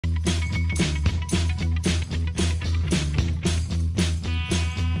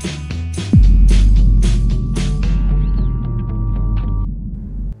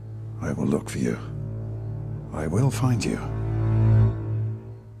will find you.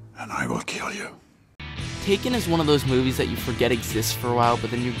 And I will kill you. Taken is one of those movies that you forget exists for a while,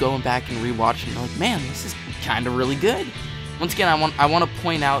 but then you're going back and rewatching and you're like, man, this is kind of really good. Once again, I want to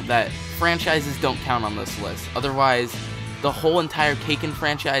point out that franchises don't count on this list. Otherwise, the whole entire Taken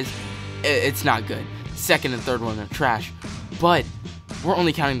franchise, it's not good. Second and third one are trash. But we're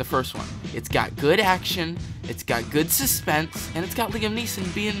only counting the first one. It's got good action, it's got good suspense, and it's got Liam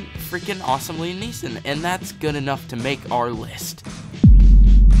Neeson being freaking awesome Liam Neeson, and that's good enough to make our list.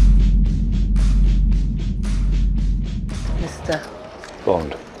 Mr.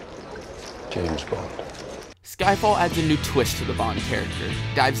 Bond. James Bond. Skyfall adds a new twist to the Bond character,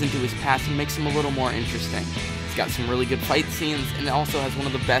 dives into his past and makes him a little more interesting. It's got some really good fight scenes, and it also has one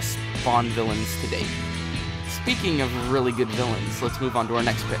of the best Bond villains to date. Speaking of really good villains, let's move on to our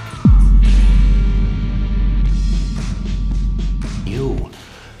next pick.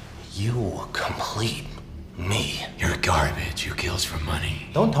 You complete me. You're garbage. You kills for money.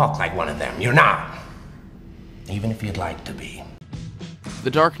 Don't talk like one of them. You're not. Even if you'd like to be. The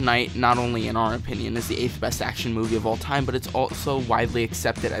Dark Knight, not only in our opinion, is the 8th best action movie of all time, but it's also widely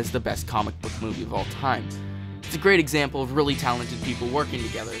accepted as the best comic book movie of all time. It's a great example of really talented people working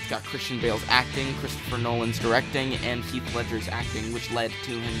together. It's got Christian Bale's acting, Christopher Nolan's directing, and Heath Ledger's acting, which led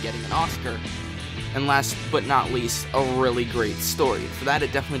to him getting an Oscar. And last but not least, a really great story. For that,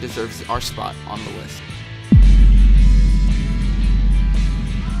 it definitely deserves our spot on the list.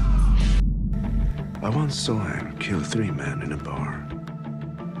 I once saw him kill 3 men in a bar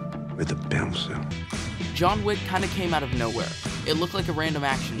with a pencil. John Wick kind of came out of nowhere. It looked like a random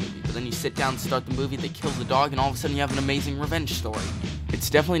action movie, but then you sit down and start the movie, they kill the dog, and all of a sudden you have an amazing revenge story. It's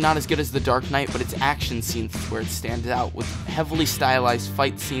definitely not as good as The Dark Knight, but its action scenes is where it stands out, with heavily stylized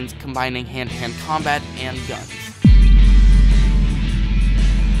fight scenes combining hand-to-hand combat and guns.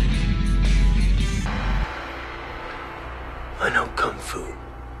 I know Kung Fu.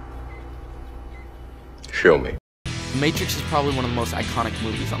 Show me. The Matrix is probably one of the most iconic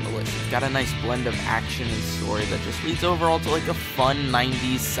movies on the list. It's got a nice blend of action and story that just leads overall to like a fun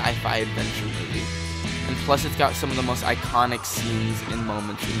 90s sci-fi adventure movie. And plus it's got some of the most iconic scenes and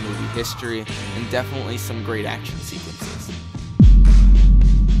moments in movie history, and definitely some great action sequences.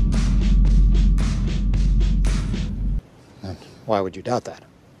 And why would you doubt that?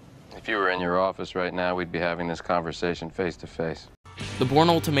 If you were in your office right now, we'd be having this conversation face to face. The Bourne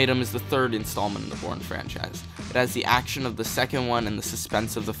Ultimatum is the third installment in the Bourne franchise. It has the action of the second one and the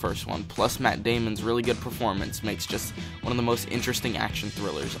suspense of the first one, plus Matt Damon's really good performance makes just one of the most interesting action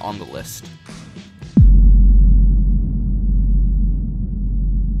thrillers on the list.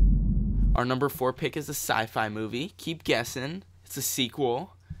 Our number 4 pick is a sci-fi movie. Keep guessing. It's a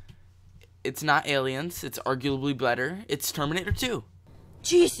sequel. It's not Aliens. It's arguably better. It's Terminator 2.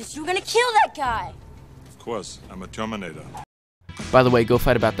 Jesus, you were gonna kill that guy! Of course, I'm a Terminator. By the way, go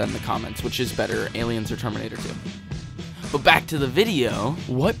fight about that in the comments. Which is better, Aliens or Terminator 2? But back to the video.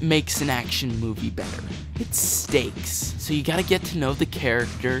 What makes an action movie better? It's stakes. So you gotta get to know the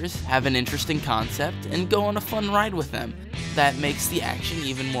characters, have an interesting concept, and go on a fun ride with them. That makes the action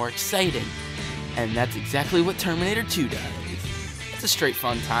even more exciting. And that's exactly what Terminator 2 does. It's a straight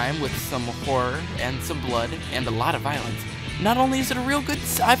fun time with some horror and some blood and a lot of violence. Not only is it a real good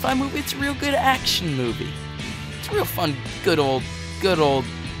sci-fi movie, it's a real good action movie. It's a real fun, good old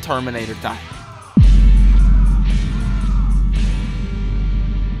Terminator time.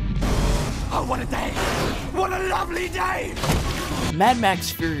 Oh, what a day! What a lovely day! Mad Max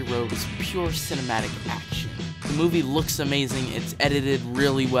Fury Road is pure cinematic action. The movie looks amazing, it's edited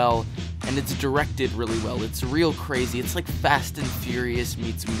really well, and it's directed really well. It's real crazy. It's like Fast and Furious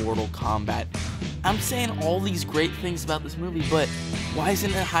meets Mortal Kombat. I'm saying all these great things about this movie, but why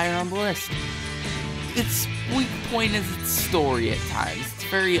isn't it higher on the list? Its weak point is its story at times. It's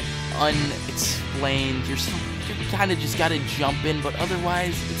very unexplained. You kind of just gotta jump in, but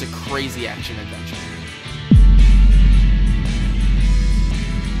otherwise, it's a crazy action adventure.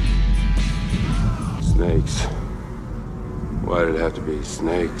 Snakes. Why did it have to be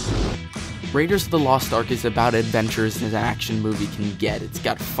snakes? Raiders of the Lost Ark is about adventures as an action movie can get. It's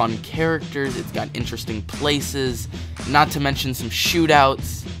got fun characters, it's got interesting places, not to mention some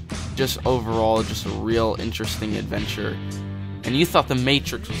shootouts. Just overall, just a real interesting adventure. And you thought The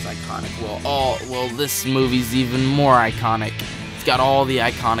Matrix was iconic. Well, this movie's even more iconic. It's got all the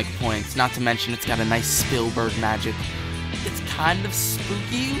iconic points, not to mention it's got a nice Spielberg magic. It's kind of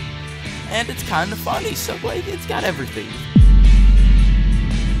spooky, and it's kind of funny, so like, it's got everything.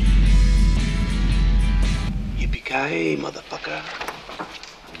 Yippee-ki-yay, motherfucker.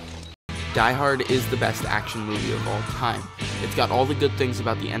 Die Hard is the best action movie of all time. It's got all the good things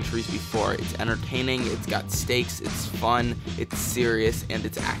about the entries before. It's entertaining, it's got stakes, it's fun, it's serious, and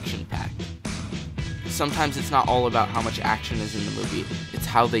it's action-packed. Sometimes it's not all about how much action is in the movie, it's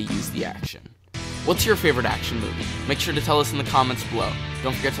how they use the action. What's your favorite action movie? Make sure to tell us in the comments below.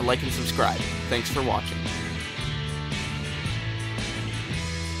 Don't forget to like and subscribe. Thanks for watching.